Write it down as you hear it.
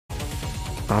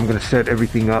I'm gonna set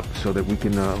everything up so that we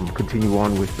can continue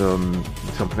on with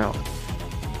something else.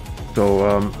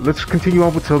 So let's continue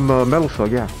on with some Metal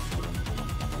Slug, yeah.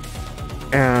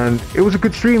 And it was a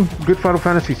good stream, good Final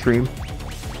Fantasy stream.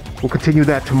 We'll continue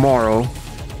that tomorrow,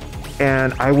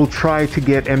 and I will try to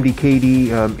get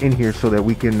MDKD in here so that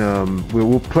we can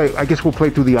we'll play. I guess we'll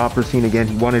play through the opera scene again.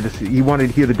 He wanted to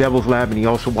hear the Devil's Lab, and he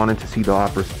also wanted to see the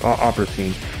opera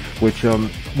scene, which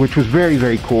was very,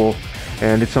 very cool.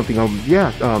 And it's something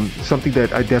something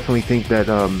that I definitely think that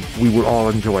we would all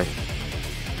enjoy.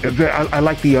 I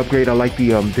like the upgrade. I like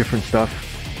the different stuff.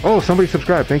 Oh, somebody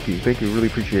subscribed. Thank you, really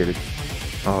appreciate it.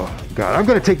 Oh God, I'm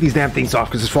gonna take these damn things off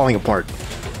because it's falling apart.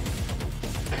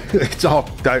 It's all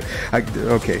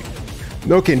okay.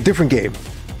 Different game.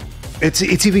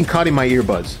 It's even caught in my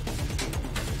earbuds.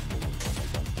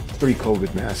 3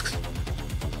 COVID masks.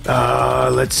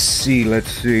 Let's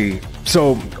see.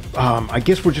 So I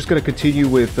guess we're just gonna continue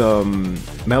with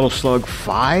Metal Slug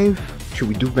 5. Should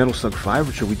we do Metal Slug 5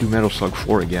 or should we do Metal Slug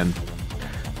 4 again?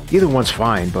 Either one's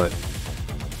fine, but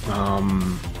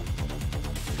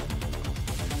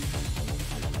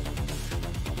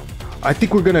I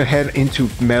think we're gonna head into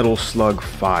Metal Slug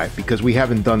 5 because we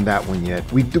haven't done that one yet.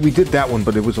 We did that one,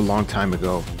 but it was a long time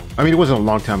ago. I mean, it wasn't a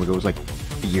long time ago. It was like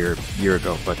a year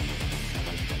ago. But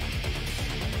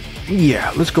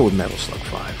yeah, let's go with Metal Slug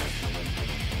 5.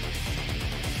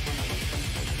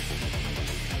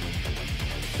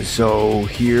 So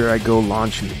here I go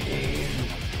launching the game.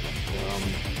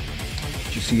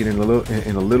 You see it in a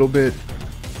little bit.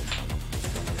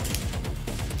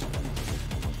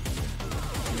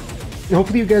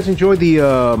 Hopefully you guys enjoyed the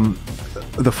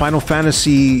Final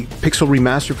Fantasy Pixel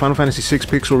Remaster, Final Fantasy 6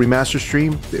 Pixel Remaster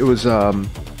stream. It was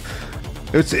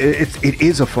it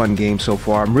is a fun game so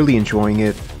far. I'm really enjoying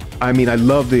it. I mean, I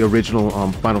love the original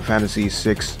Final Fantasy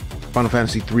 6, Final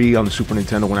Fantasy 3 on the Super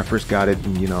Nintendo when I first got it,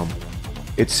 and you know,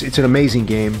 it's an amazing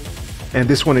game. And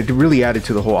this one, it really added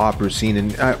to the whole opera scene,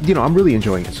 and you know, I'm really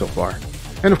enjoying it so far.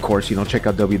 And of course, you know, check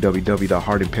out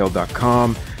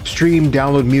www.heartandpale.com. Stream,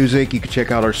 download music. You can check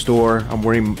out our store. I'm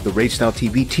wearing the RAGEStyle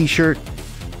TV t-shirt,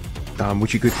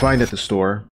 which you could find at the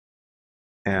store.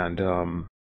 And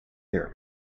there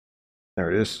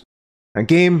it is. And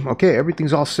game, okay,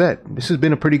 everything's all set. This has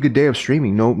been a pretty good day of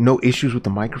streaming. No issues with the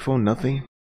microphone, nothing.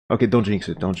 Okay, don't jinx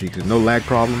it. No lag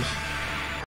problems.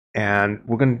 And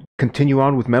we're gonna continue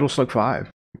on with Metal Slug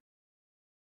 5.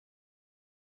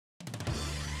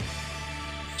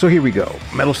 So here we go.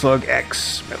 Metal Slug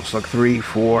X, Metal Slug 3,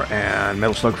 4, and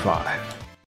Metal Slug 5.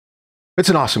 It's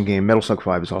an awesome game. Metal Slug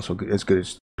 5 is also as good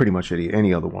as pretty much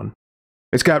any other one.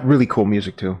 It's got really cool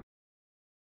music too.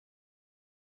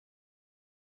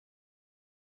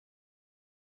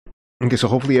 Okay, so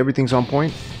hopefully everything's on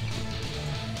point.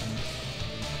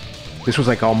 This was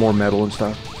like all more metal and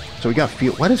stuff. So we got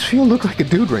Feel. Why does Feel look like a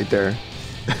dude right there?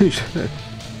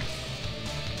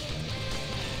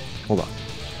 Hold on.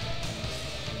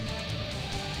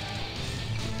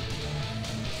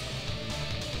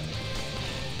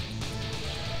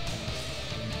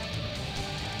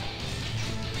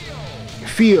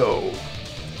 Feel.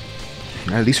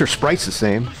 At least her sprite's the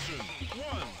same.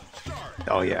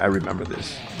 Oh yeah, I remember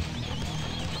this.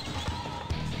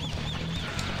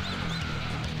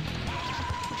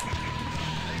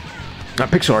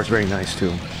 Pixel art's very nice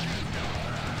too.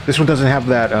 This one doesn't have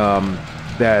that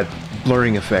that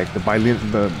blurring effect, the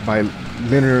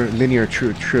linear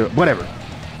whatever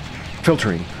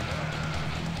filtering.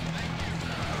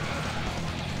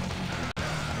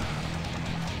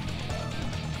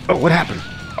 Oh, what happened?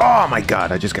 Oh my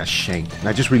God, I just got shanked. And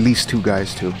I just released 2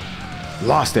 guys too.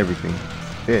 Lost everything,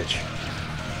 bitch.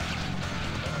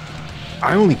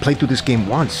 I only played through this game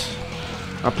once.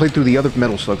 I played through the other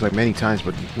Metal Slugs like many times,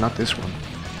 but not this one.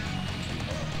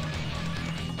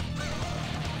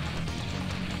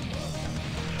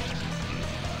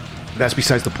 That's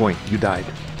besides the point. You died.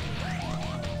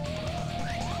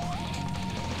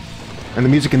 And the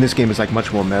music in this game is like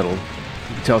much more metal. You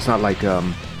can tell it's not like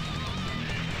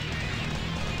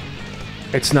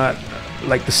it's not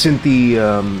like the synthy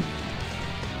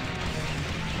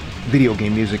video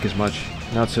game music as much.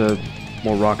 Now it's a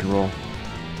more rock and roll.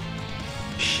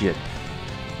 Shit.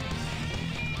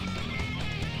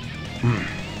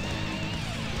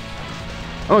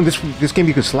 Oh, and this game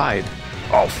you can slide.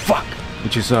 Oh fuck!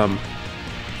 Which is kind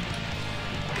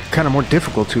of more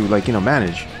difficult to, like, you know,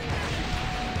 manage.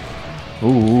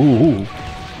 Ooh.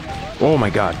 Oh my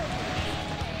God.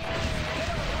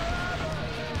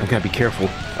 I gotta be careful.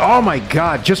 Oh my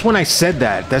God, just when I said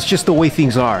that, that's just the way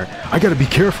things are. I gotta be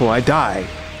careful, I die.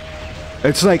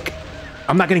 It's like,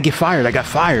 I'm not gonna get fired, I got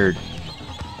fired.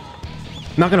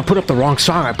 Not gonna put up the wrong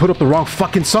song. I put up the wrong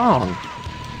fucking song.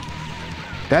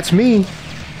 That's me.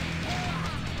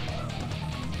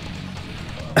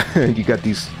 You got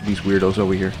these weirdos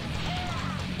over here.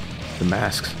 The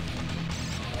masks.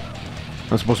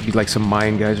 I'm supposed to be like some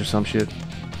Mayan guys or some shit.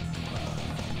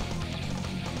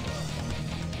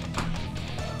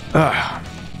 Ah.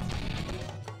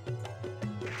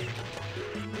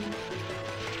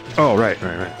 Oh, right.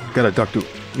 Gotta duck to...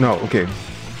 No, okay.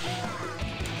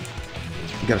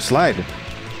 You gotta slide.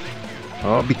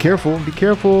 Oh, be careful, be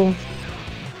careful.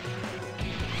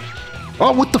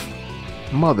 Oh, what the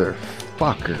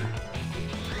motherfucker.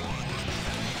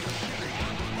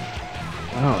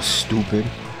 Oh, stupid.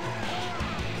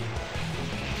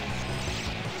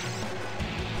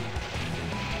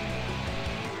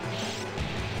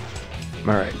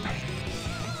 Alright.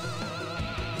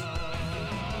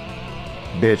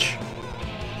 Bitch.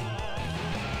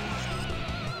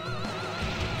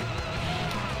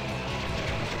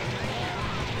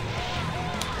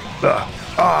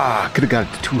 Could have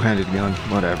got a two-handed gun.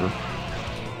 Whatever.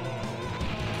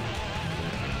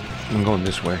 I'm going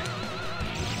this way.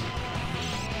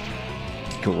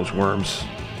 Kill those worms.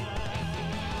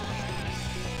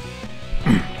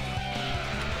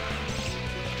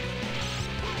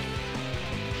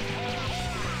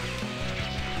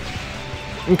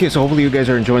 Okay, so hopefully you guys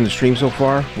are enjoying the stream so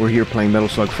far. We're here playing Metal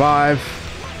Slug 5.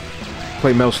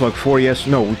 Played Metal Slug 4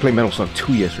 no, we played Metal Slug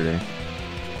 2 yesterday.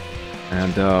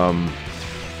 And,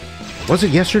 was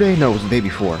it yesterday? No, it was the day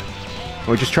before.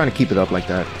 We're just trying to keep it up like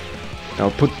that.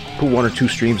 I'll put 1 or 2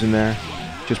 streams in there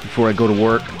just before I go to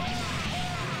work.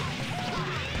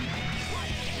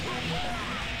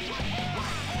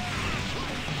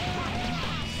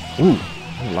 Ooh,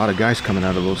 a lot of guys coming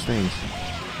out of those things.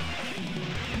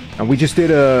 And we just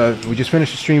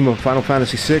finished a stream of Final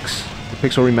Fantasy VI, the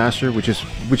Pixel Remaster,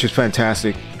 which is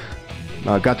fantastic.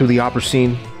 Got through the opera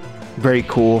scene, very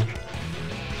cool.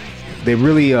 They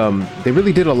really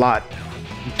did a lot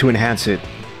to enhance it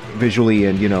visually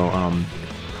and, you know,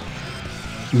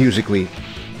 musically.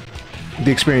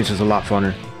 The experience is a lot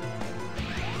funner.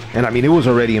 And I mean, it was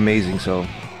already amazing, so...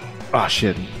 Ah,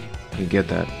 shit. You get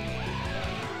that.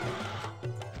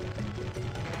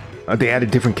 They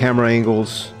added different camera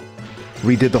angles.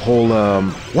 Redid the whole,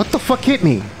 What the fuck hit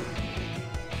me?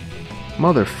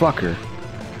 Motherfucker.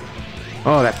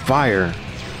 Oh, that fire.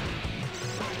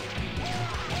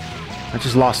 I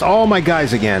just lost all my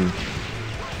guys again.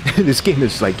 This game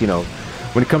is like, you know,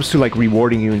 when it comes to like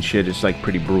rewarding you and shit, it's like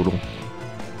pretty brutal.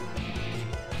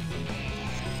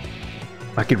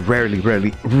 I could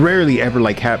rarely ever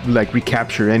like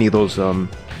recapture any of those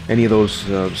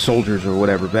soldiers or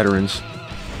whatever, veterans.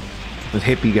 With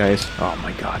hippie guys. Oh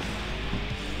my god.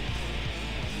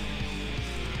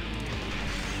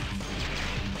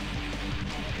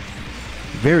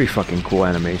 Very fucking cool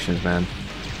animations, man.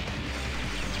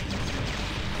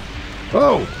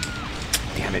 Oh!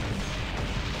 Damn it.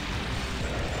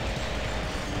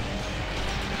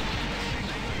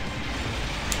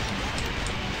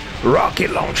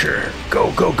 Rocket launcher!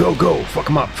 Go, go, go, go! Fuck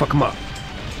him up, fuck him up.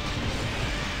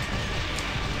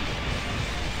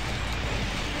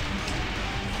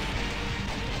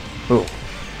 Oh.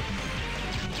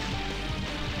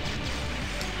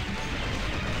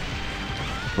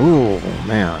 Oh,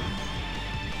 man.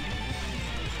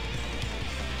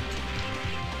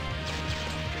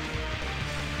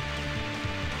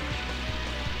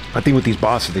 I think with these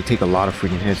bosses, they take a lot of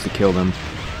freaking hits to kill them.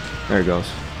 There it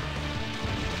goes.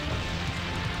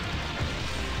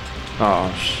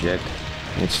 Oh, shit.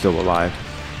 It's still alive.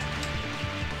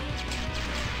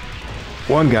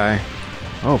 One guy.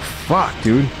 Oh, fuck,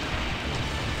 dude.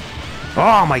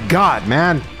 Oh, my God,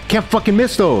 man. Can't fucking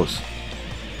miss those.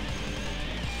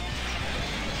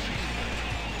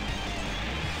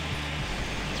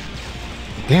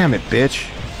 Damn it, bitch.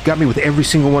 Got me with every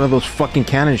single one of those fucking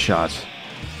cannon shots.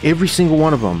 Every single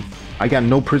one of them. I got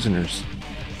no prisoners.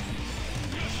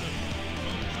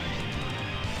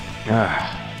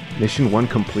 Ah, mission 1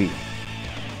 complete.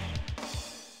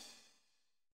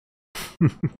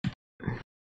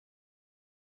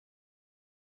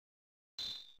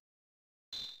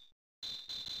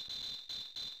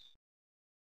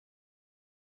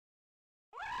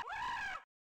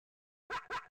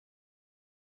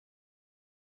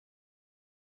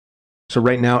 So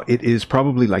right now it is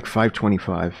probably like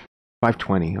 5:25.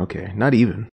 5:20, okay, not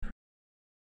even.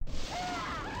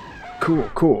 Cool,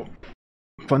 cool.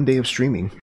 Fun day of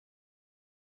streaming.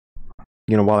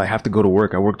 You know, while I have to go to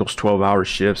work, I work those 12-hour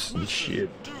shifts and shit.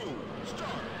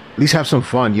 At least have some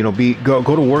fun, you know, go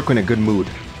to work in a good mood.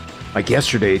 Like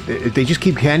yesterday, they just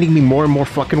keep handing me more and more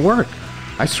fucking work.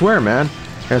 I swear, man.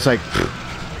 And it's like,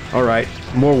 All right,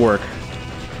 more work.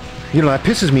 You know, that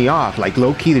pisses me off. Like,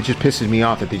 low-key, that just pisses me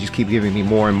off that they just keep giving me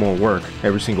more and more work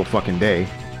every single fucking day.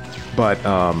 But,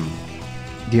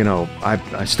 you know,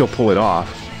 I still pull it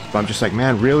off. But I'm just like,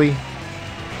 man, really?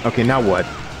 Okay, now what?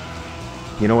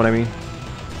 You know what I mean?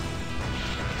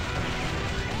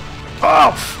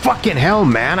 Oh, fucking hell,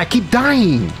 man. I keep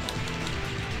dying.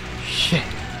 Shit.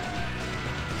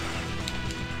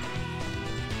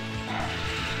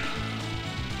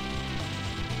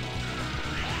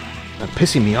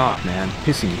 Pissing me off, man.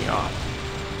 Pissing me off.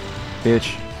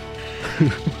 Bitch.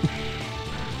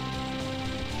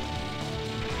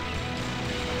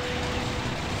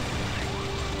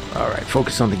 Alright,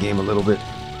 focus on the game a little bit.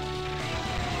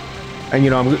 And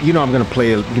I'm gonna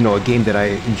play a game that I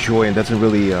enjoy and doesn't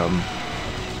really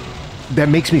that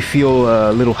makes me feel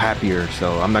a little happier,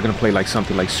 so I'm not gonna play like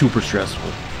something like super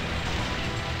stressful.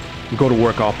 Go to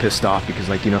work all pissed off because,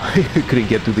 like, you know, I couldn't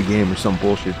get through the game or some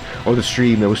bullshit. Or the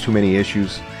stream, there was too many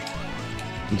issues.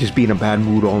 And just be in a bad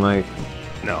mood all night.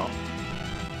 No.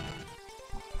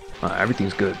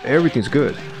 Everything's good. Everything's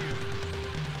good.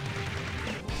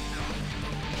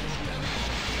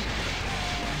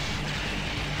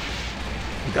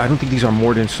 I don't think these are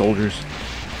more than soldiers.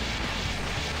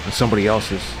 Than somebody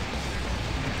else's.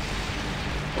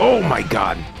 Oh my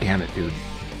god. Damn it, dude.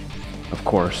 Of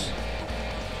course.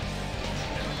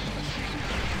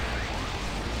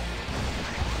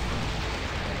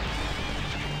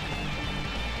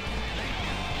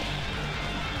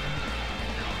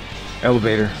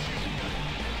 Elevator.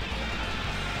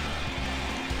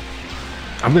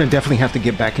 I'm gonna definitely have to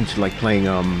get back into like playing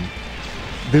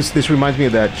this reminds me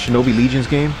of that Shinobi Legions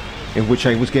game in which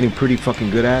I was getting pretty fucking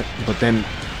good at, but then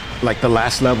like the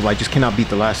last level I just cannot beat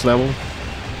the last level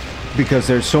because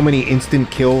there's so many instant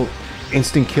kill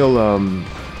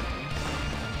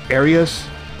areas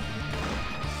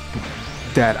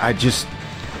that I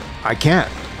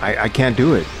can't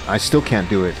do it. I still can't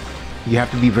do it. You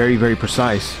have to be very, very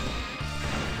precise.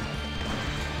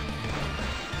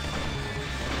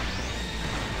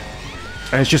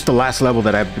 And it's just the last level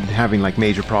that I've been having like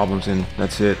major problems in.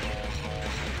 That's it.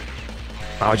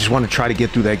 I just want to try to get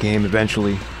through that game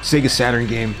eventually. Sega Saturn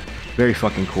game. Very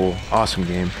fucking cool. Awesome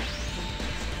game.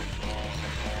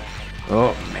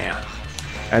 Oh, man.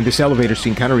 And this elevator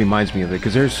scene kind of reminds me of it.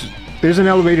 Because there's an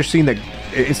elevator scene that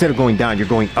instead of going down, you're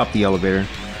going up the elevator.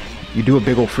 You do a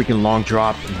big old freaking long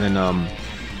drop. And then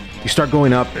you start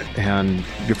going up and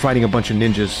you're fighting a bunch of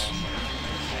ninjas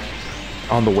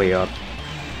on the way up.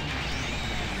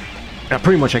 Now,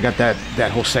 pretty much I got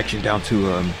that whole section down to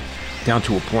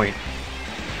a point.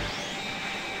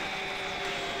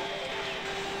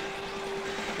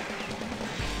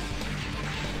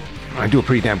 I do a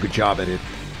pretty damn good job at it.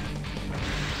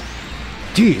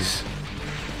 Jeez.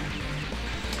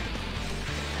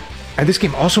 And this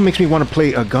game also makes me want to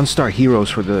play Gunstar Heroes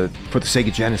for the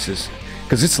Sega Genesis,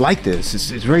 because it's like this.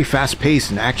 It's very fast paced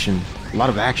and action, a lot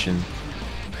of action.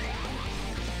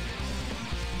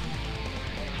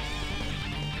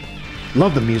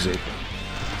 Love the music.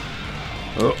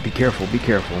 Oh, be careful, be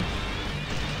careful.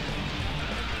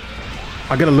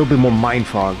 I got a little bit more mind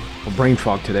fog, or brain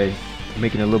fog today,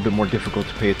 making it a little bit more difficult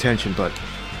to pay attention, but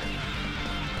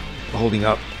holding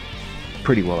up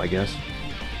pretty well, I guess.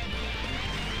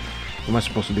 What am I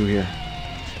supposed to do here?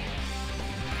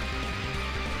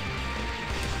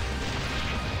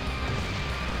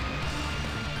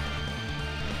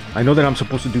 I know that I'm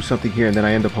supposed to do something here, and then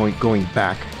I end up going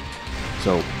back.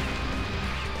 So...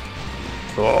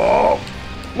 Oh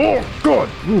God!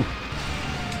 Ooh.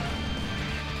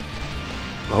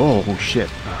 Oh shit!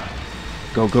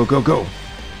 Go, go, go, go!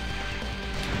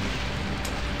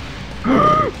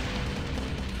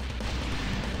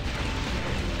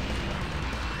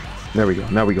 There we go.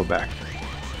 Now we go back.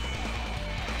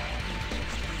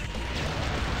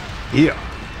 Yeah.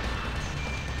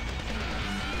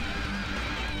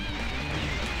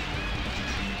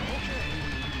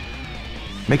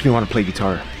 Makes me want to play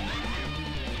guitar.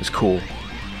 It's cool.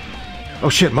 Oh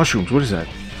shit, mushrooms, what is that?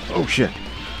 Oh shit.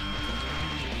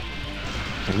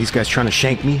 And these guys trying to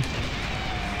shank me?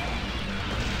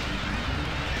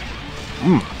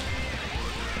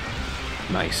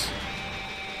 Nice.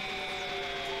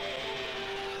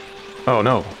 Oh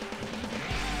no.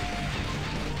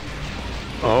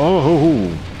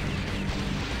 Oh.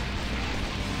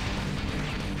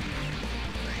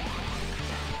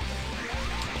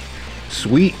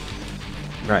 Sweet.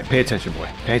 Alright, pay attention, boy.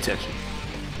 Pay attention.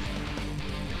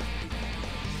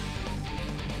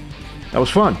 That was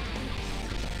fun.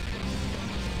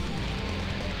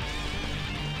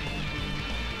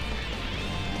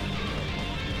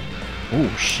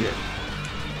 Oh, shit.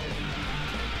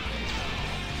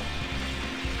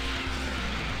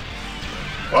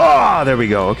 Ah, there we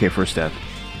go. Okay, first death.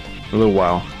 A little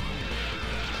while.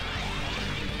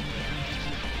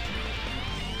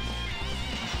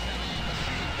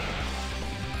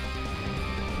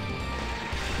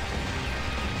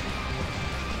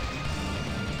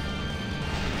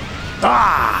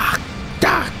 Ah!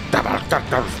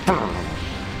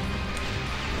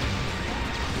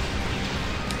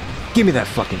 Give me that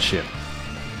fucking ship.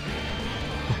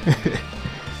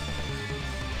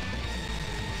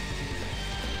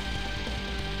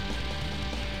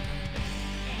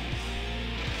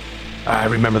 I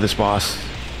remember this boss.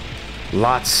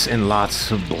 Lots and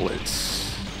lots of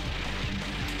bullets.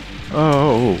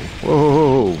 Oh,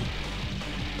 whoa.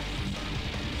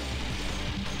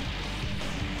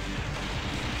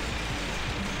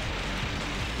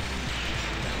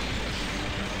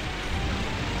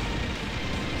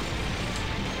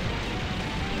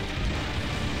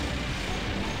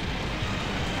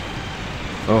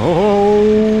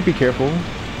 Oh, be careful.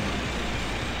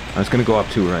 Oh, it's gonna go up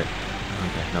too, right?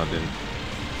 Okay, no, it didn't.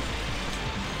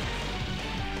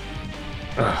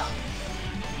 Ugh.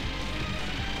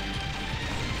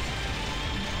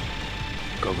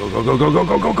 Go, go, go, go, go, go,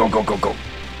 go, go, go, go, go, go.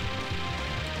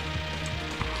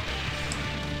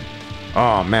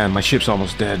 Oh man, my ship's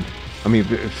almost dead. I mean,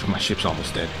 my ship's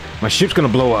almost dead. My ship's gonna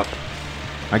blow up.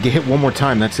 I get hit one more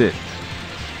time, that's it.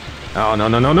 Oh, no,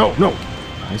 no, no, no, no.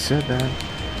 I said that.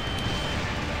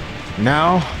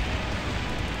 Now,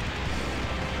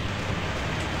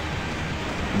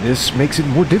 this makes it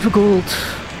more difficult.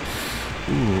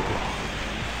 Ooh.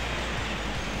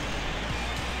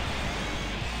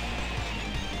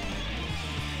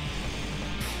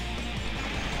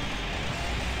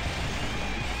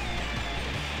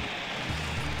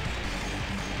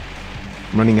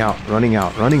 Running out, running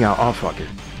out, running out. Oh, fuck it.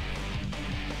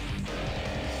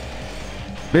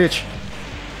 Bitch.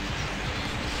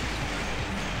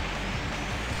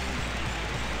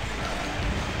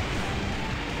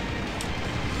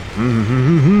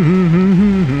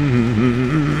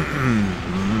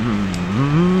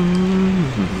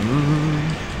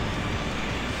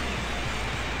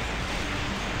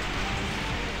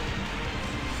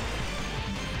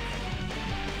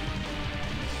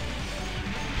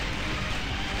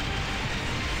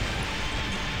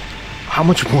 How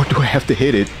much more do I have to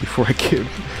hit it before I get...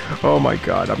 Oh my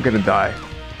god, I'm gonna die.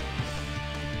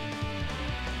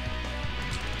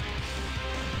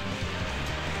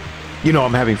 You know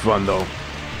I'm having fun though.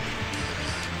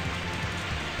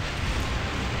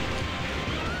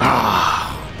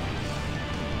 Ah.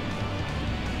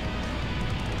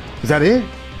 Is that it?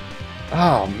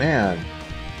 Oh man.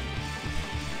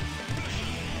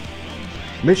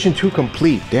 Mission 2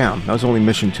 complete. Damn, that was only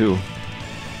mission 2.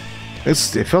 It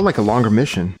felt like a longer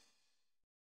mission.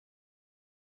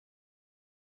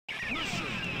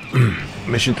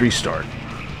 Mission 3 start.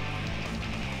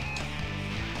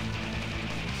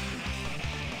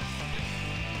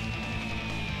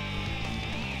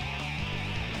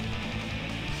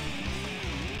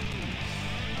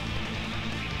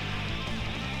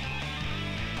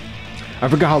 I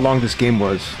forgot how long this game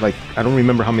was. Like, I don't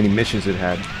remember how many missions it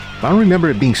had. But I don't remember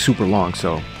it being super long,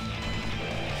 so...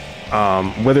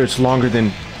 whether it's longer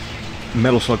than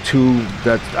Metal Slug 2,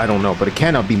 that I don't know. But it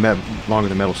cannot be longer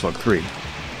than Metal Slug 3.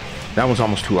 That was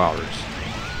almost 2 hours.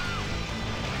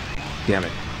 Damn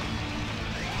it.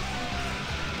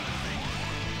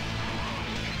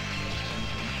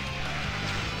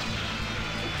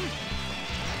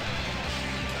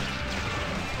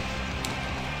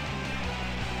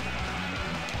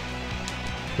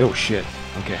 Oh shit.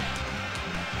 Okay.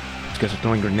 These guys are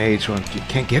throwing grenades so you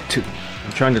can't get to.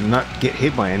 I'm trying to not get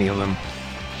hit by any of them.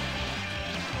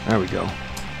 There we go.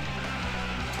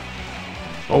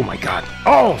 Oh my god.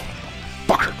 Oh!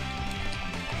 Fucker!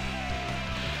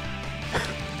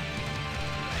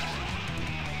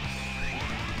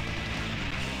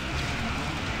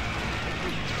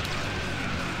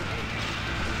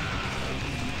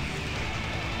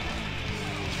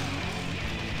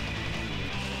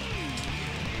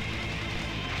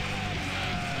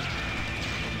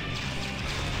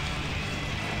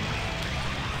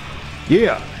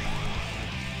 Yeah!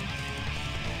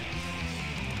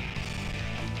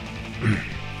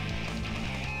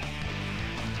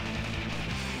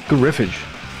 Good riffage.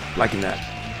 Liking that.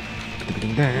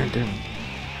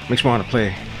 Makes me want to play.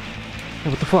 Hey,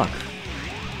 what the fuck?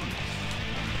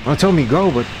 Well, tell me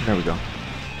go, but there we go.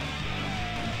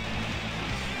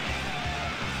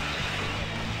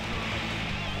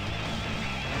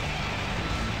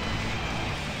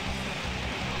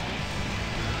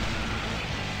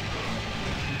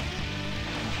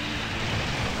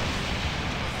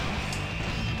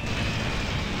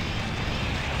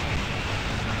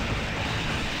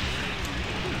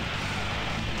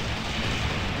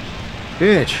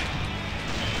 Bitch.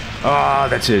 Ah,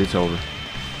 that's it. It's over.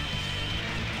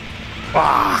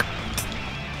 Ah.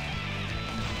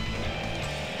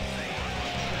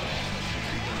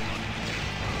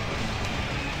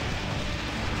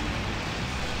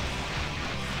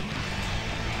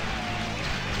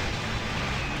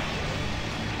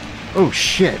 Oh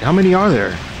shit, how many are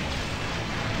there?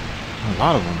 A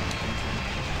lot of them.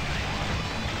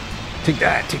 Take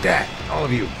that, all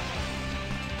of you.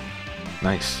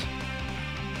 Nice.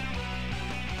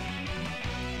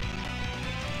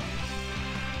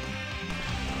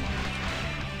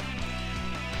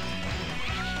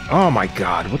 Oh my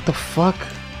god, what the fuck?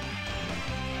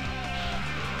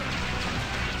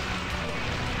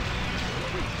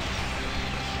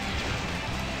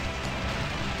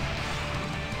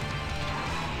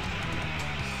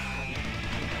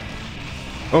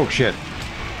 Oh shit.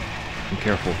 Be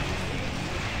careful.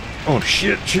 Oh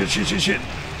shit, shit.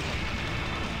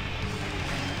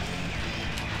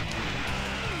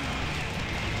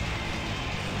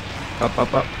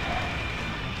 Up.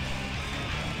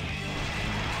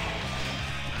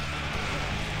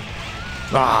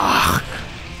 Ah.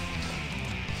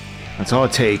 That's all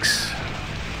it takes.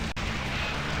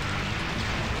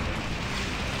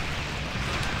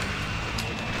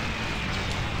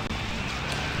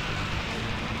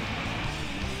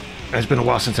 It's been a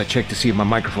while since I checked to see if my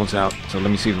microphone's out, so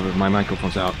let me see if my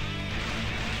microphone's out.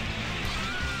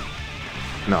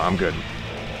 No, I'm good.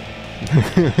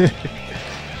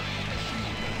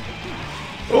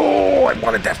 Oh, I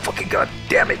wanted that fucking gun,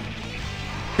 damn it.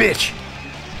 Bitch.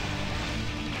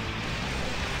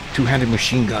 Two-handed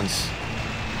machine guns.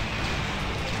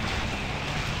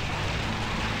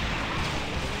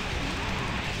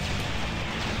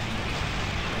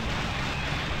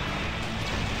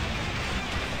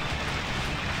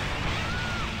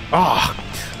 Oh,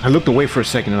 I looked away for a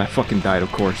second and I fucking died,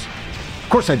 of course. Of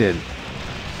course I did.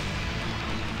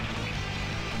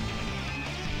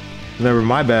 Never,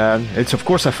 my bad. It's of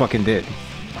course I fucking did.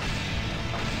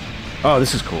 Oh,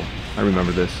 this is cool. I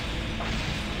remember this.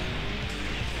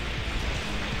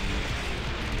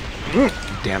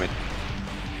 Damn it.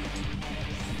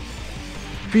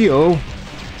 Theo.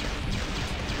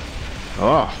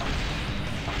 Oh.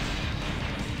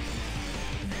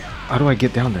 How do I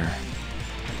get down there?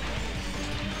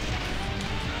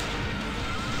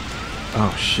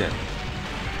 Oh shit.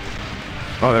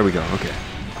 Oh, there we go. Okay.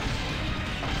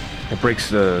 It breaks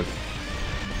the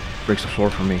floor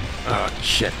for me. Oh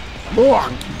shit.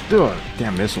 Oh,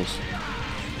 damn missiles.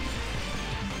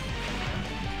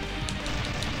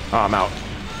 Oh, I'm out.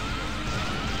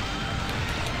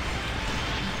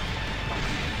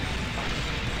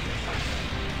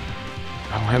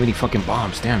 I don't have any fucking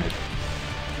bombs, damn it.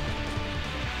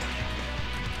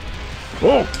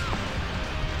 Oh!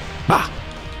 Ah!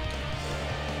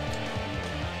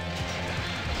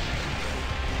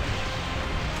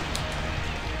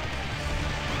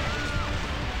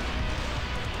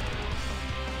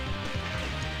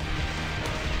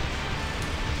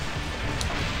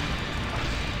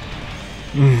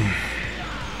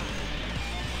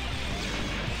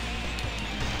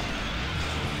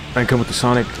 I come with the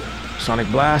Sonic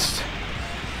Blast.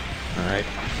 Alright.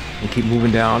 And keep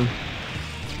moving down.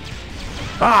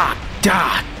 Ah!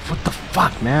 God! What the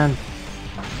fuck, man?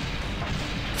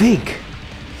 Think!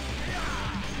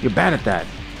 You're bad at that.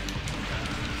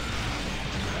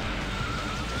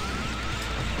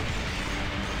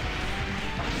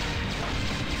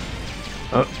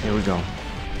 Oh, here we go.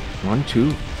 1,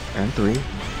 2, and 3.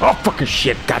 Oh, fucking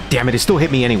shit! God damn it! It still hit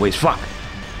me anyways. Fuck!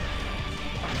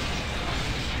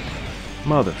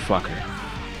 Motherfucker.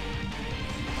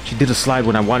 She did a slide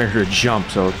when I wanted her to jump,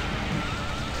 so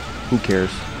who cares?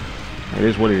 It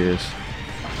is what it is.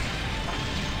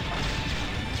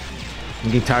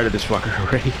 I'm getting tired of this fucker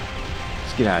already.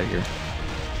 Let's get out of here.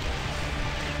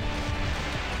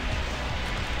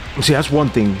 See, that's one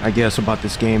thing, I guess, about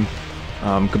this game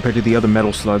compared to the other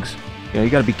Metal Slugs. Yeah, you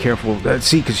gotta be careful.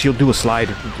 See, because she'll do a slide.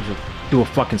 She'll do a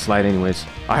fucking slide anyways.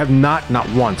 I have not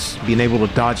once, been able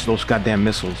to dodge those goddamn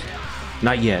missiles.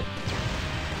 Not yet.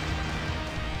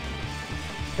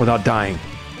 Without dying.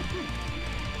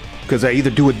 Because I either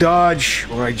do a dodge,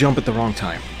 or I jump at the wrong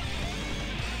time.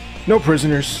 No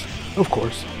prisoners, of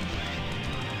course.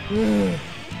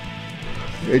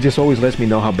 It just always lets me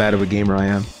know how bad of a gamer I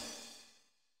am.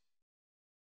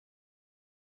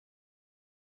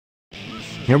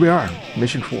 Here we are,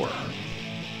 mission 4.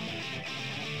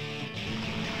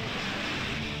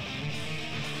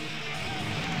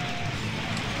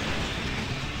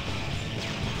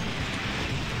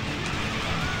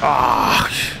 Ah!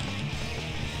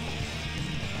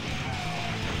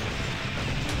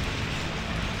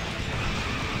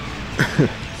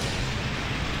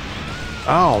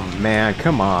 Oh man,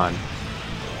 come on.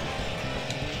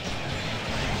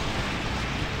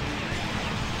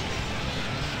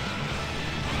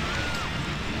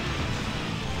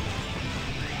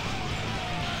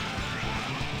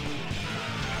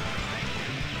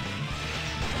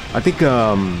 I think,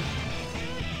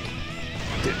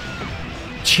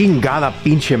 chingada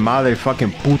pinche madre,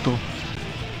 fucking puto.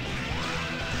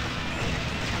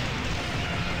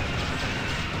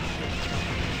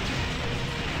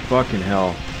 Fucking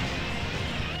hell.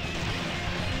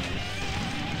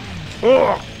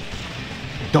 Ugh.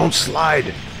 Don't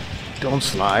slide. Don't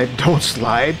slide. Don't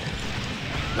slide.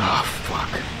 Ah,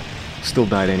 fuck. Still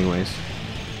died anyways.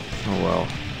 Oh well.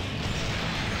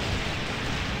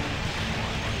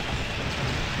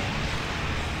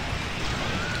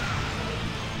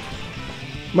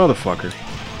 Motherfucker.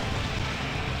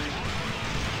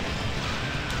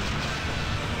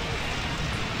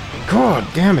 God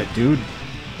damn it, dude.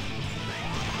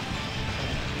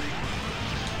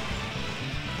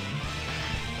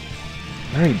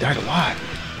 I already died a lot.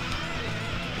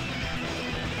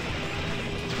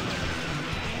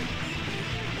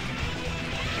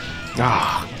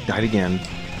 Ah, died again.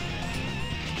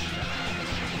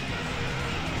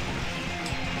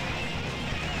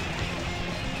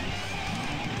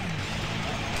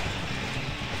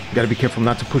 Gotta be careful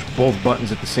not to push both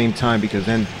buttons at the same time, because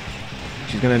then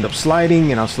she's gonna end up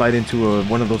sliding and I'll slide into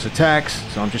one of those attacks.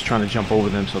 So I'm just trying to jump over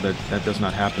them so that that does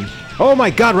not happen. Oh my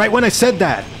god, right when I said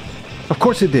that! Of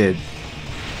course it did.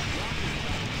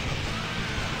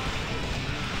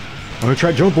 I'm gonna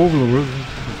try to jump over them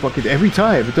fucking every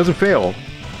time. It doesn't fail.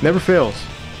 Never fails.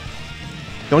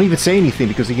 Don't even say anything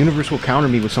because the universe will counter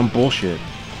me with some bullshit.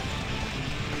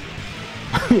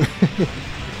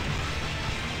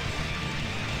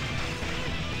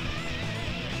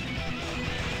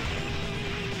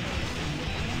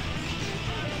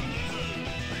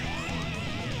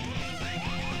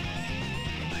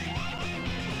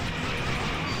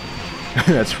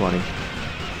 That's funny.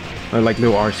 I like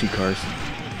little RC cars.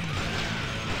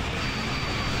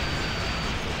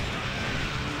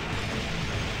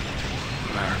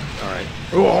 Alright.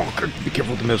 Oh, be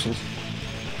careful with the missiles.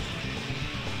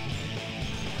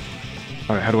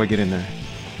 Alright, how do I get in there?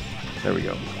 There we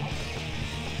go.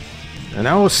 And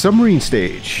now a submarine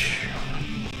stage.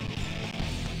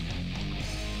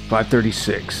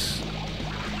 5:36.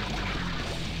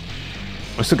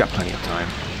 I still got plenty of time.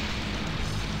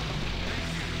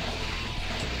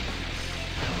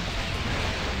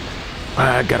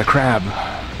 I got a crab.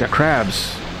 Got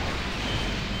crabs.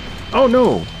 Oh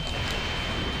no!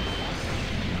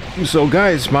 So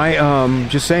guys, my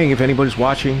just saying, if anybody's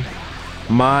watching,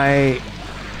 my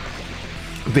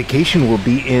vacation will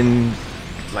be in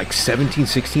like 17,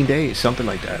 16 days, something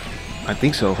like that. I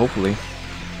think so, hopefully.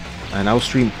 And I'll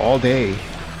stream all day.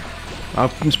 I'll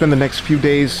spend the next few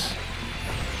days.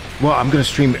 Well, I'm gonna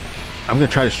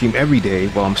try to stream every day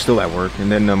while I'm still at work, and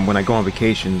then when I go on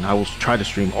vacation, I will try to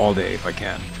stream all day if I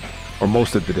can, or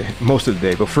most of the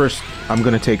day. But first, I'm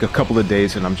gonna take a couple of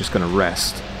days and I'm just gonna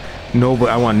rest.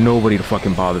 I want nobody to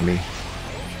fucking bother me,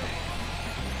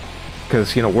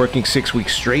 because you know, working 6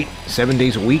 weeks straight, 7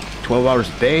 days a week, 12 hours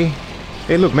a day.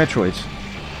 Hey, look, Metroids.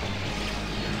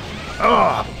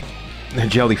 Oh,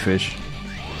 jellyfish.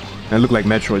 They look like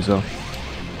Metroids though.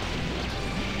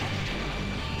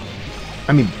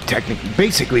 I mean, technically,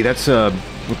 basically, that's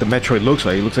what the Metroid looks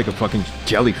like. It looks like a fucking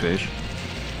jellyfish.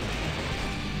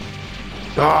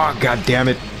 Oh, god damn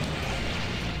it.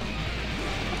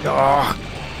 Oh.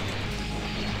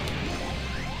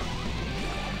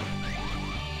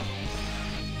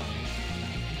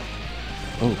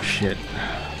 Oh, shit.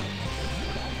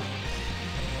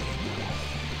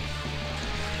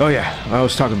 Oh, yeah. I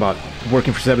was talking about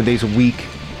working for 7 days a week,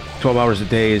 12 hours a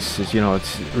day is, you know,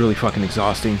 it's really fucking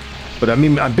exhausting. But I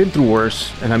mean, I've been through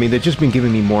worse, and I mean, they've just been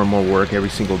giving me more and more work every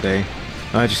single day.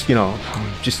 I just, you know,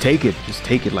 just take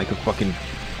it like a fucking,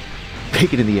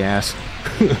 take it in the ass.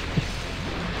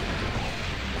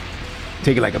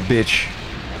 Take it like a bitch.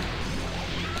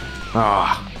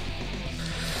 Ah.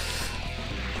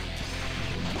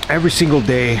 Every single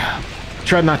day,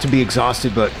 try not to be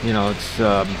exhausted, but you know, it's,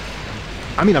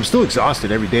 I mean, I'm still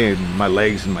exhausted every day. My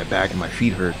legs and my back and my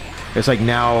feet hurt. It's like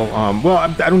now, well,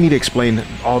 I don't need to explain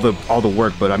all the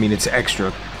work, but I mean, it's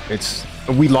extra.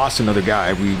 We lost another guy.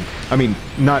 I mean,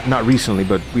 not recently,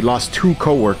 but we lost 2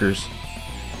 co-workers.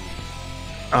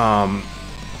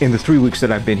 In the 3 weeks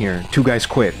that I've been here, 2 guys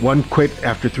quit. One quit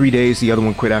after 3 days. The other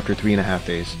one quit after 3.5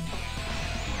 days.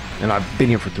 And I've been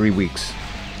here for 3 weeks.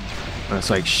 And it's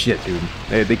like shit, dude.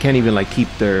 They can't even like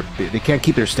they can't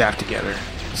keep their staff together.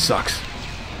 It sucks.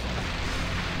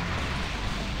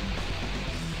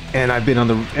 And I've been on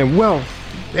the... And, well,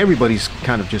 everybody's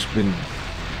kind of just been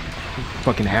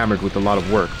fucking hammered with a lot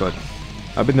of work, but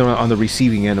I've been on the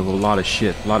receiving end of a lot of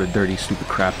shit. A lot of dirty, stupid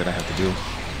crap that I have to do.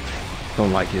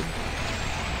 Don't like it.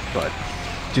 But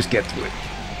just get through it.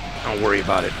 Don't worry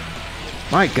about it.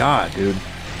 My God, dude.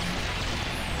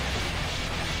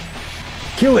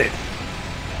 Kill it!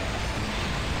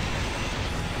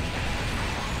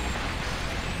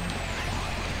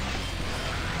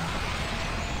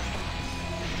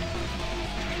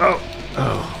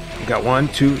 Oh, we got 1,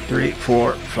 2, 3,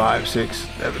 4, 5, 6,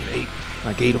 7, 8.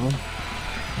 Like 8 of them.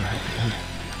 Right.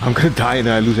 I'm gonna die and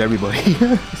then I lose everybody.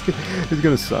 It's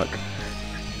gonna suck.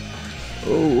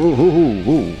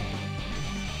 Oh.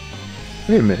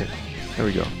 Wait a minute. There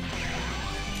we go.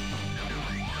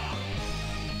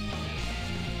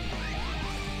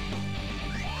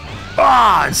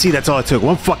 Ah, and see, that's all it took.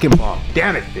 One fucking bomb.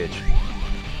 Damn it, bitch.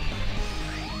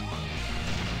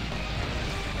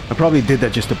 I probably did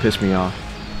that just to piss me off.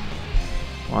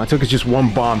 Well, it took us just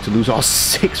one bomb to lose all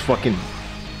 6 fucking...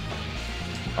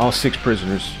 all 6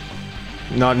 prisoners.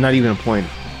 Not even a point.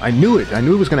 I knew it. I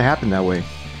knew it was gonna happen that way.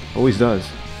 Always does.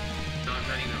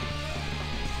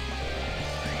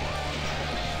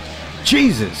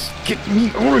 Jesus! Get me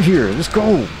over here! Let's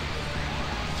go!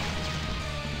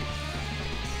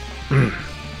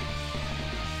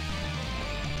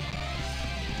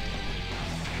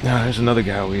 Nah, there's another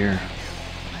guy over here.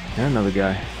 And another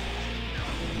guy.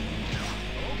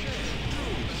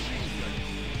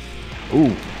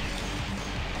 Ooh.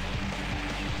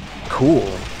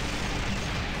 Cool.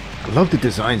 I love the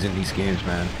designs in these games,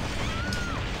 man.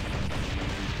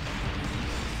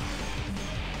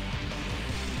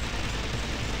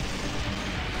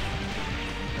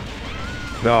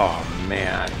 Oh,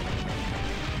 man.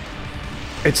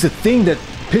 It's the thing that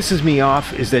pisses me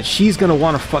off is that she's gonna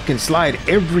want to fucking slide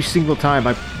every single time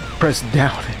I press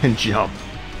down and jump.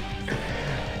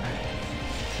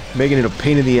 Making it a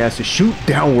pain in the ass to shoot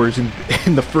downwards in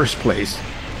the first place.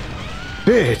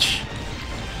 Bitch!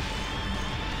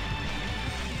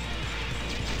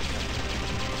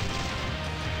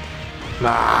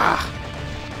 Ah!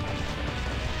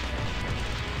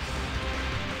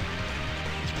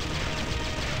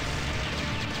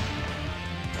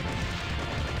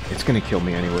 It's gonna kill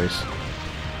me anyways.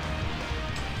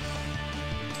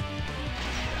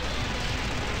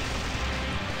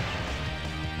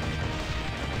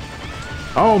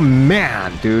 Oh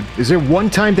man, dude. Is there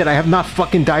one time that I have not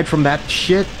fucking died from that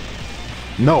shit?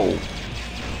 No.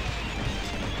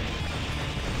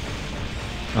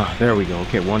 Ah, there we go.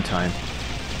 Okay, one time.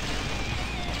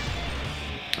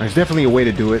 There's definitely a way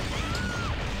to do it.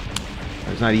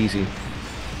 It's not easy.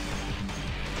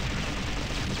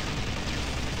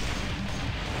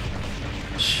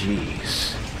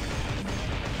 Jeez.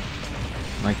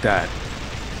 Like that.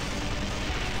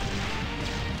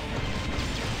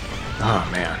 Oh,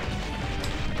 man.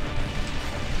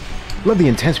 Love the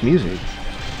intense music.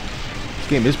 This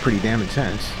game is pretty damn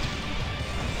intense.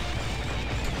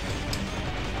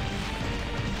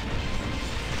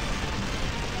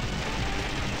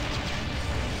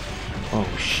 Oh,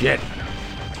 shit.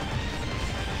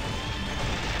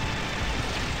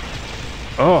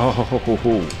 Oh,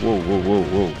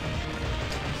 whoa.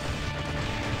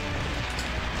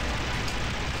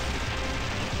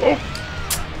 Oh!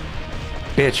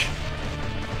 Bitch.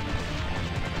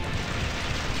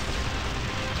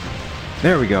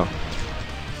 There we go.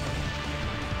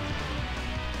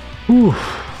 Whew.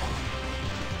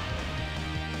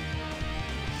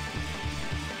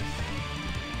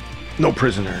 No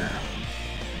prisoner.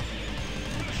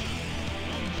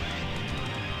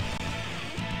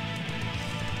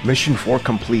 Mission 4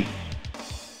 complete.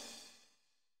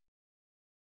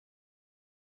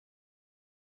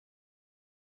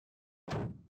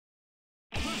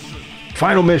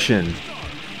 Final mission.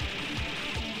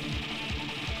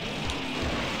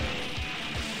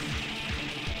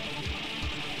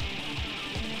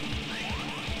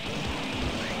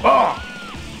 Oh!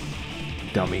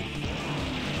 Dummy.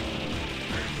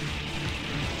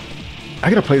 I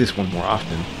gotta play this one more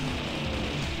often.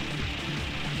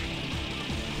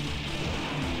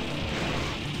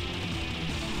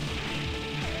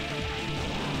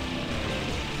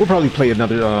 We'll probably play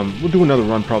another, we'll do another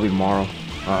run probably tomorrow.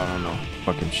 I don't know.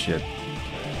 Fucking shit.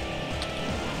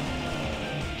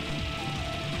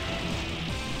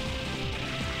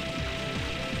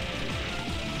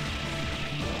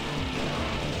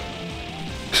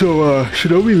 So,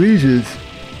 Shinobi Legions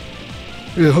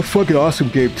is a fucking awesome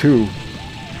game too.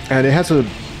 And it has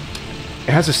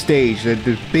a stage that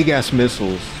there's big ass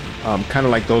missiles, kind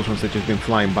of like those ones that just been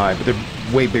flying by, but they're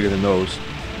way bigger than those.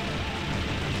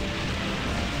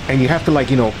 and you have to, like,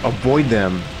 you know, avoid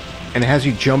them, and it has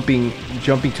you jumping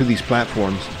to these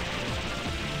platforms.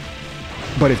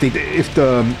 But if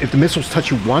the missiles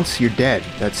touch you once, you're dead.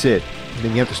 That's it.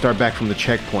 Then you have to start back from the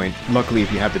checkpoint. Luckily,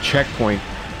 if you have the checkpoint,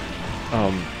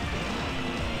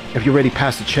 if you're already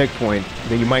past the checkpoint,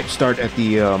 then you might start at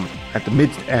the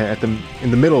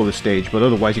in the middle of the stage. But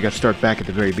otherwise, you got to start back at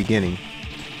the very beginning.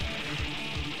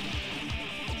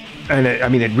 And I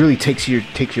mean, it really takes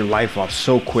your life off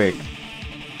so quick.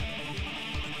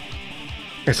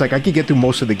 It's like I could get through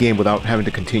most of the game without having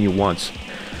to continue once,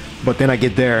 but then I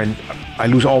get there and I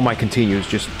lose all my continues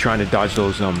just trying to dodge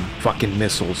those fucking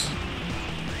missiles.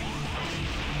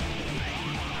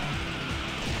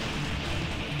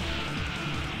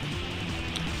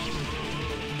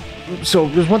 So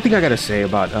there's one thing I gotta say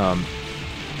about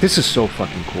this is so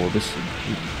fucking cool.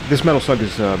 This Metal Slug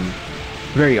is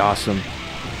very awesome.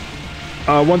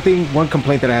 One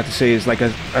complaint that I have to say is, like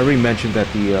I already mentioned, that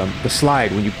the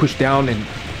slide, when you push down and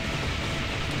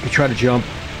you try to jump,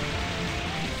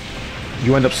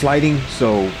 you end up sliding.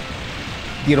 So,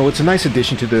 you know, it's a nice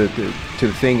addition to the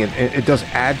thing, and it does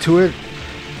add to it,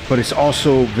 but it's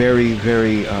also very,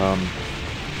 very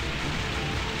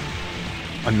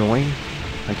annoying,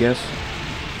 I guess.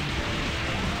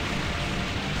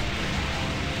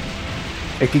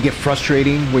 It can get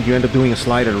frustrating when you end up doing a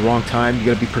slide at the wrong time. You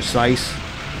gotta be precise.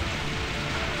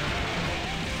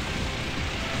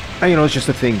 And, you know, it's just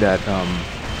a thing that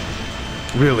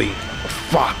really,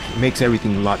 fuck, makes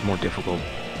everything a lot more difficult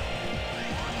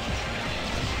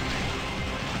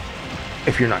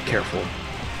if you're not careful.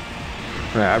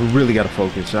 I really gotta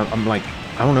focus. I'm like,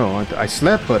 I don't know. I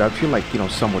slept, but I feel like, you know,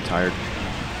 somewhat tired.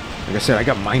 Like I said, I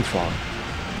got mind fog,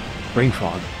 brain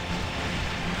fog.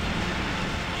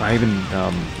 I even,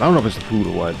 I don't know if it's the food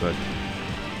or what, but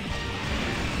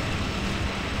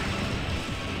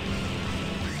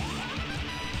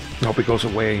I hope it goes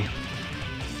away.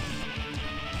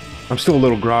 I'm still a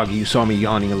little groggy. You saw me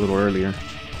yawning a little earlier.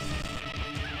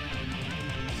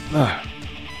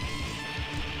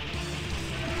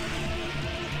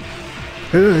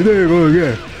 There you go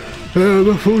again. I'm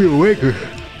not fully awake or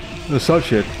some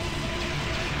shit.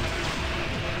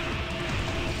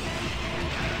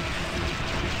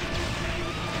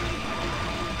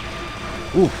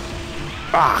 Oof.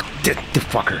 Ah, the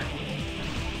fucker.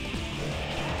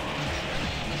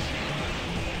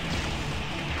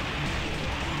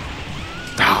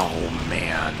 Oh,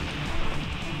 man.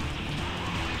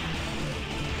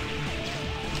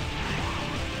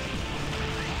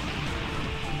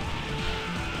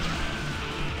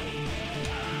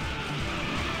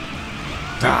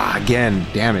 Ah, again.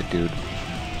 Damn it, dude.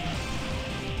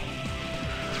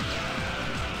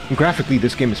 And graphically,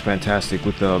 this game is fantastic.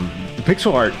 With the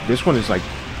pixel art, this one is like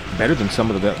better than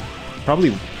some of the, probably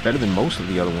better than most of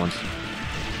the other ones.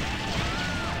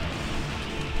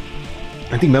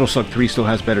 I think Metal Slug 3 still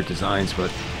has better designs,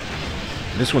 but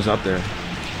this one's up there.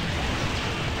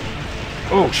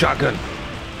 Oh, shotgun!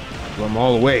 Well, I'm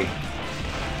all the way.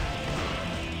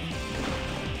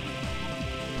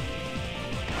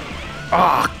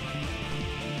 Ah!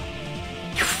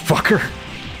 You fucker!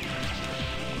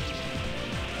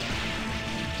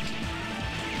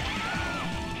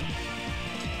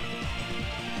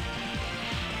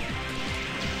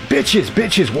 Bitches,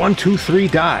 bitches, 1, 2, 3,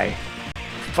 die.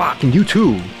 Fuck, and you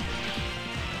too.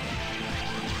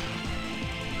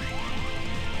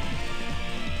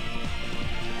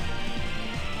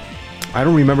 I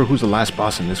don't remember who's the last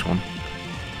boss in this one.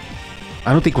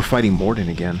 I don't think we're fighting Morden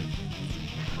again.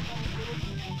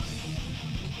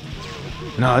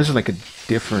 No, this is like a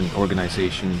different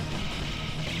organization.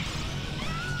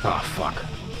 Oh, fuck.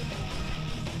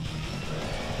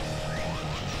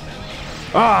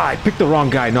 Ah, I picked the wrong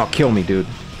guy. No, kill me, dude.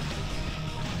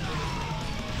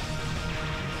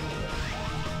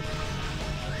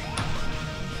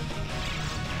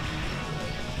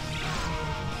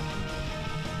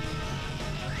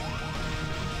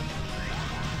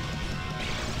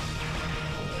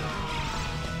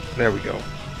 There we go.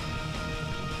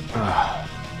 Ah.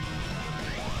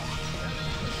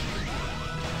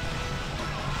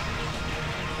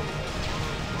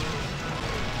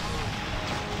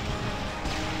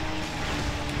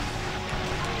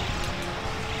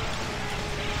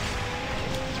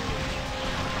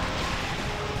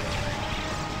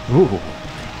 Ooh.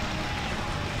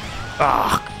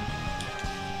 Ah.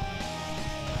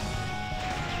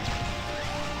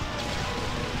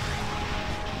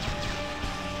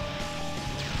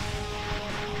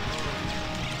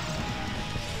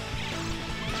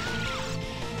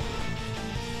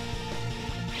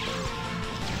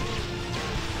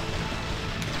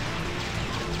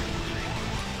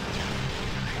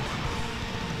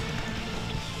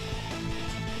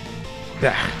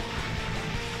 Ah.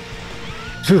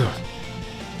 Phew.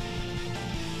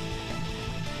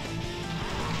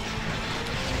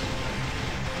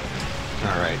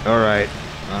 Alright, alright,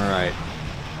 alright.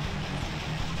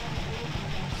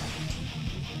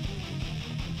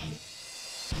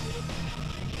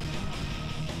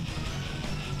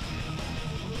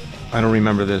 I don't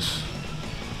remember this.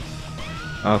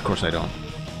 Of course I don't.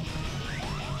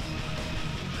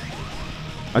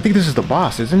 I think this is the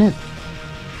boss, isn't it?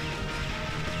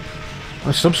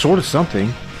 Or some sort of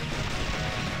something.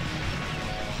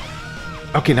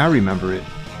 Okay, now I remember it.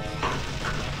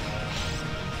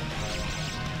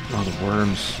 Oh, the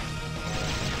worms.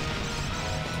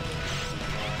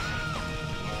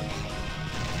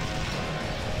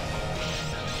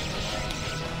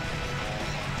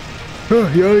 Oh,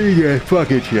 yeah,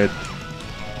 fucking shit.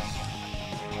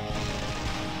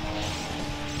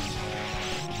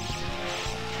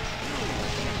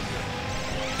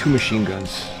 Two machine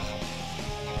guns.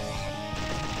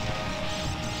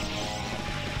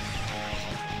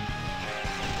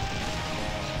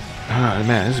 Ah,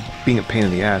 man, this is being a pain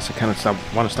in the ass. I kind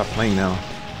of want to stop playing now.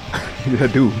 I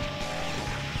do.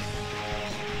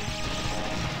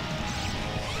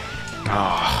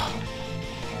 Ah.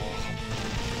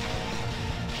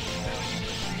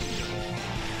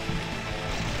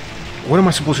 What am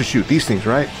I supposed to shoot? These things,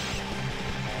 right?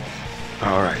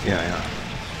 Alright, yeah.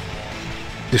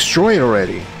 Destroy it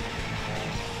already.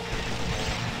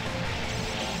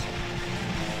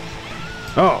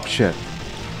 Oh, shit.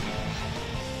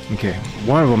 Okay,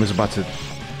 one of them is about to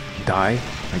die,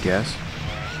 I guess.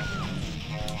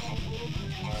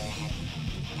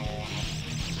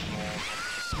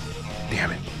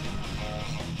 Damn it.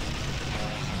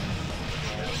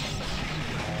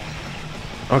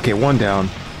 Okay, one down.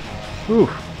 Ooh,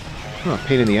 oh,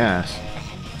 pain in the ass.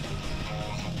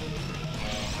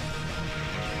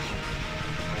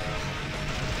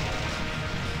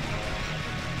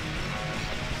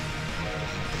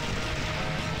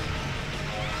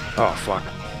 Oh, fuck.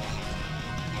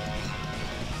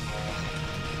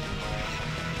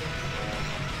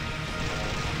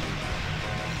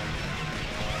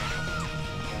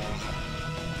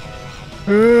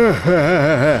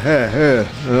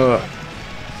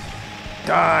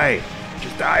 Die!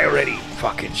 Just die already!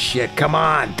 Fucking shit, come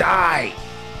on, die!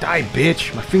 Die,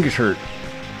 bitch! My fingers hurt.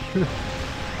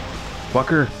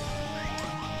 Fucker.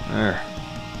 There.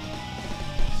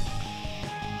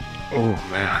 Oh,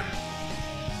 man.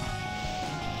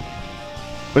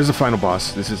 What is the final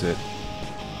boss? This is it.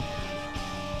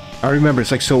 I remember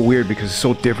it's like so weird because it's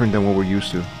so different than what we're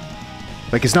used to.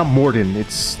 Like, it's not Morden,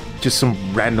 it's just some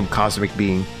random cosmic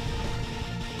being.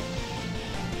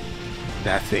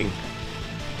 That thing.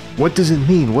 What does it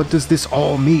mean? What does this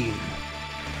all mean?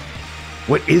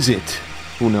 What is it?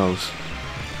 Who knows?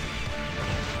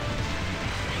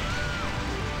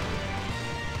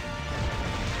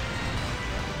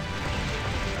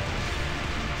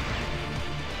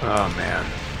 Oh, man.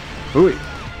 Ooh.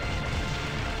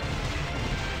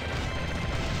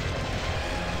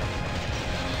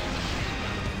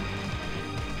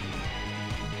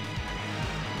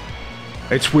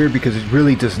 It's weird because it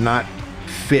really does not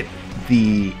fit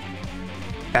the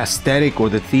aesthetic or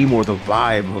the theme or the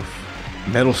vibe of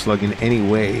Metal Slug in any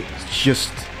way. It's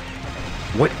just,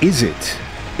 what is it?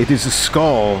 It is a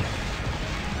skull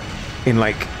in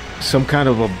like some kind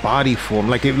of a body form,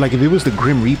 like if it was the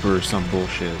Grim Reaper or some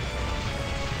bullshit.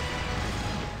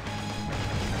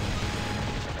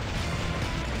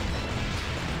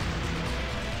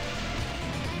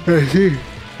 I see.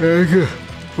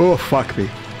 Oh, fuck me.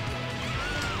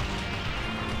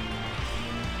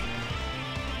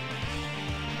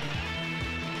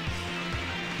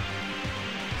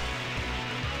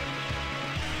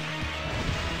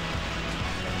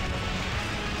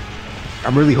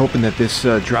 I'm really hoping that this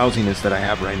drowsiness that I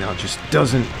have right now just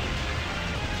doesn't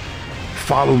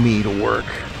follow me to work.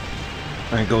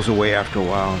 And it goes away after a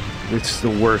while. It's the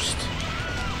worst.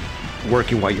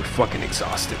 Working while you're fucking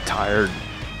exhausted, tired,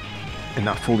 and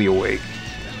not fully awake.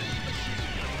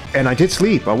 And I did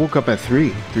sleep. I woke up at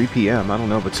 3 p.m. I don't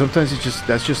know, but sometimes it's just,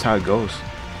 that's just how it goes.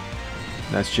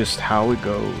 That's just how it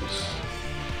goes.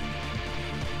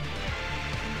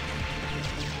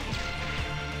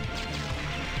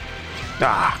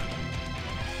 Ah.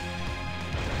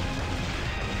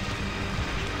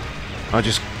 I'll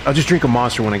just drink a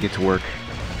Monster when I get to work.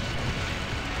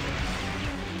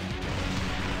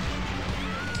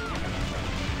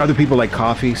 Other people like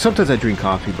coffee. Sometimes I drink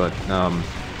coffee, but I'm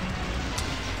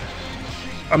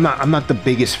not the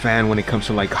biggest fan when it comes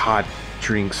to like hot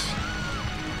drinks.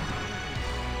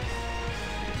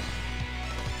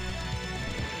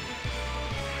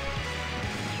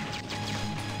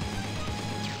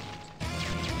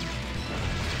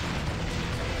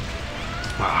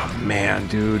 Oh, man,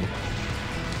 dude.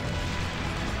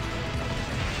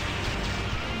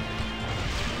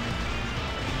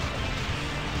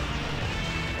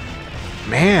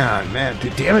 Man,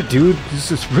 dude, damn it, dude.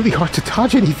 This is really hard to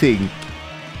dodge anything.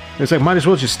 It's like, might as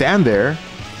well just stand there.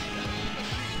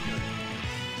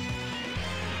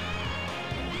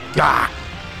 Ah!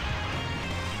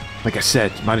 Like I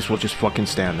said, might as well just fucking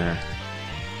stand there.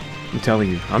 I'm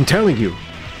telling you.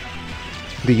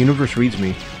 The universe reads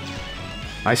me.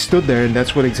 I stood there and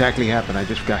that's what exactly happened. I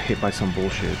just got hit by some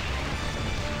bullshit.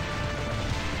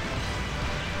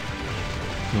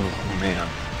 Oh, man.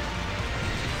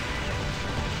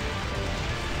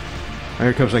 And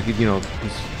here comes, like, you know,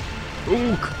 this...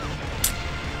 Ooh!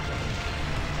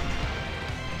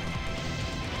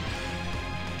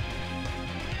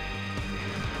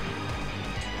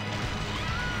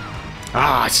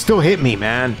 Ah, it still hit me,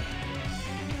 man.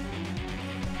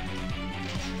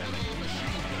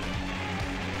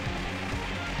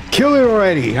 Kill it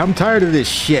already. I'm tired of this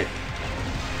shit.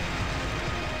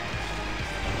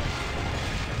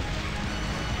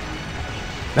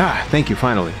 Ah, thank you,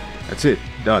 finally. That's it.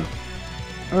 Done.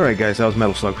 Alright, guys, that was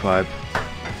Metal Slug 5.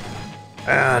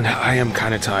 And I am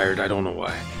kind of tired. I don't know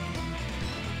why.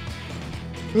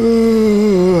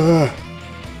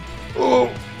 Oh.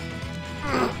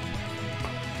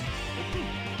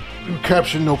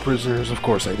 Captured no prisoners. Of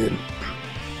course I didn't.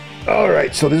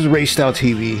 Alright, so this is RAGEStyle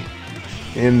TV.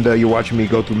 And you're watching me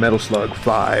go through Metal Slug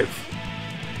 5.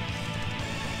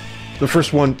 The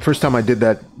first time I did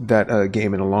that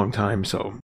game in a long time,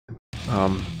 so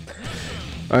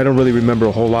I don't really remember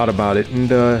a whole lot about it. And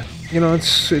you know,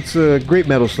 it's a great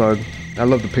Metal Slug. I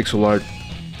love the pixel art.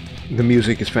 The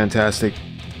music is fantastic.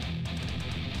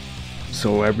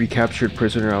 So I recaptured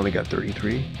prisoner. I only got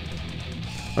 33.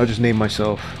 I'll just name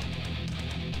myself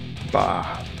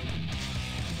Bah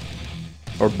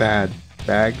or Bad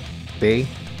Bag. Bay,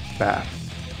 Bath,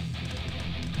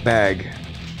 Bag.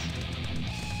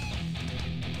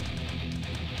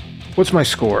 What's my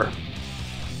score?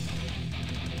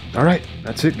 Alright,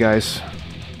 that's it, guys.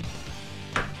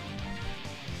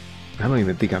 I don't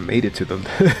even think I made it to them.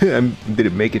 I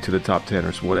didn't make it to the top 10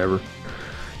 or whatever.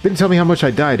 Didn't tell me how much I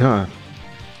died, huh?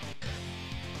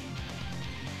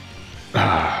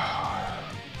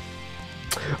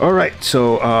 Alright,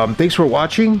 so thanks for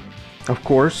watching, of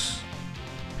course.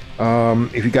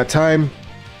 If you got time,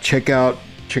 check out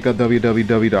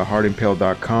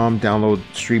www.heartandpale.com. Download,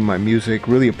 stream my music.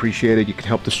 Really appreciate it. You can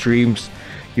help the streams.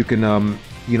 You can,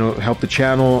 you know, help the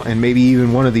channel, and maybe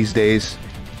even one of these days,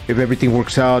 if everything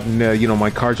works out and you know, my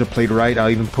cards are played right,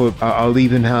 I'll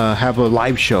even have a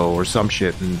live show or some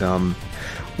shit, and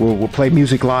we'll play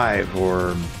music live,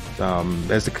 or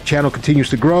as the channel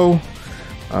continues to grow.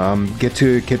 Get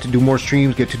to do more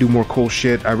streams, get to do more cool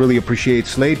shit. I really appreciate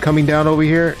Slade coming down over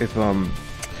here. If I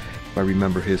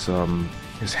remember his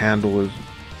handle is,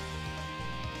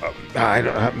 I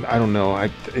don't know.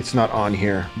 It's not on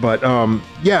here, but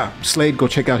yeah, Slade, go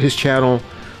check out his channel.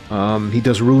 He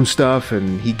does rune stuff,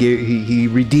 and he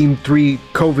redeemed 3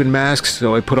 COVID masks,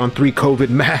 so I put on 3 COVID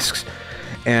masks,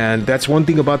 and that's one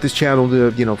thing about this channel,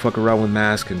 to, you know, fuck around with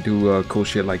masks and do cool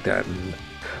shit like that.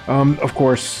 And of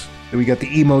course, we got the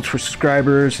emotes for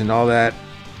subscribers and all that.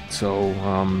 So,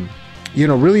 you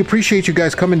know, really appreciate you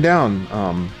guys coming down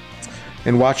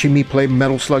and watching me play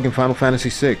Metal Slug in Final Fantasy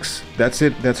VI. That's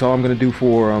it. That's all I'm gonna do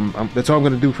for that's all I'm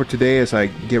gonna do for today as I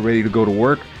get ready to go to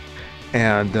work.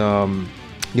 And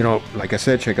you know, like I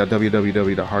said, check out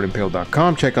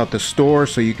www.heartandpale.com. Check out the store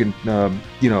so you can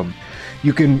you know,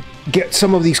 you can get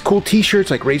some of these cool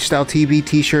t-shirts, like RAGEStyle TV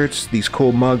t-shirts, these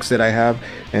cool mugs that I have.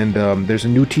 And there's a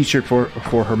new t-shirt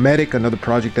for Hermetic, another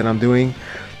project that I'm doing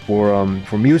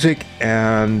for music.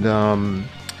 And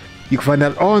you can find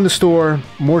that all in the store.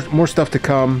 More stuff to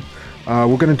come.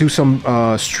 We're gonna do some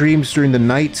streams during the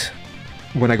night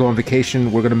when I go on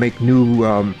vacation. We're gonna make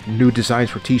new designs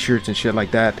for t-shirts and shit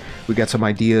like that. We got some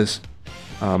ideas.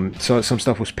 So some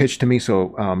stuff was pitched to me,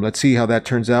 so let's see how that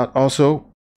turns out. Also,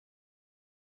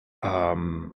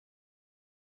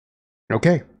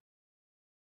 okay,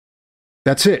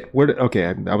 that's it.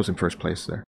 Okay, I was in first place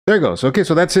there. There it goes. Okay,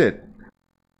 so that's it.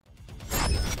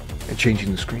 And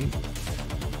changing the screen.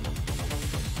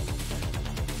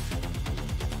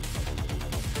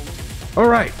 All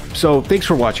right, so thanks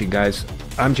for watching, guys.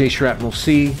 I'm Jay Shrapnel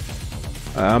C.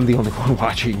 I'm the only one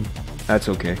watching. That's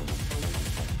okay.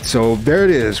 So there it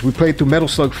is. We played through Metal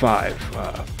Slug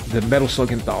 5, the Metal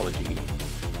Slug Anthology.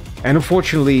 And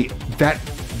unfortunately,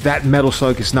 that Metal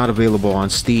Slug is not available on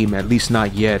Steam, at least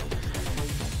not yet.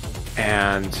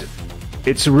 And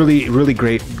It's a really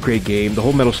great game. The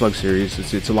whole Metal Slug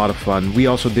series, it's a lot of fun. We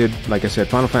also did, like I said,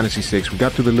 Final Fantasy VI. We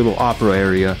got to the little opera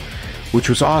area, which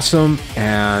was awesome.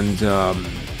 And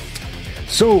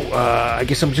so I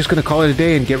guess I'm just gonna call it a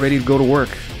day and get ready to go to work.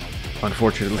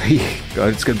 Unfortunately,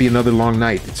 it's gonna be another long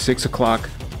night. It's 6 o'clock,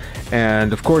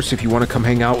 and of course, if you want to come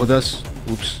hang out with us,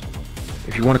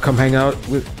 if you want to come hang out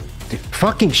with.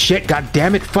 Fucking shit, god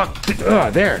damn it, fuck,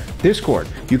 there, Discord.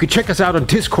 You can check us out on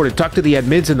Discord and talk to the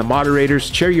admins and the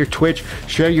moderators, share your Twitch,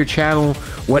 share your channel,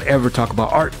 whatever, talk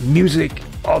about art, music,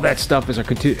 all that stuff as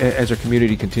our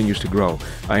community continues to grow.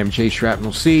 I am Jay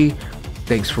Shrapnel C.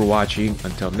 Thanks for watching.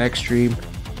 Until next stream,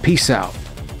 peace out.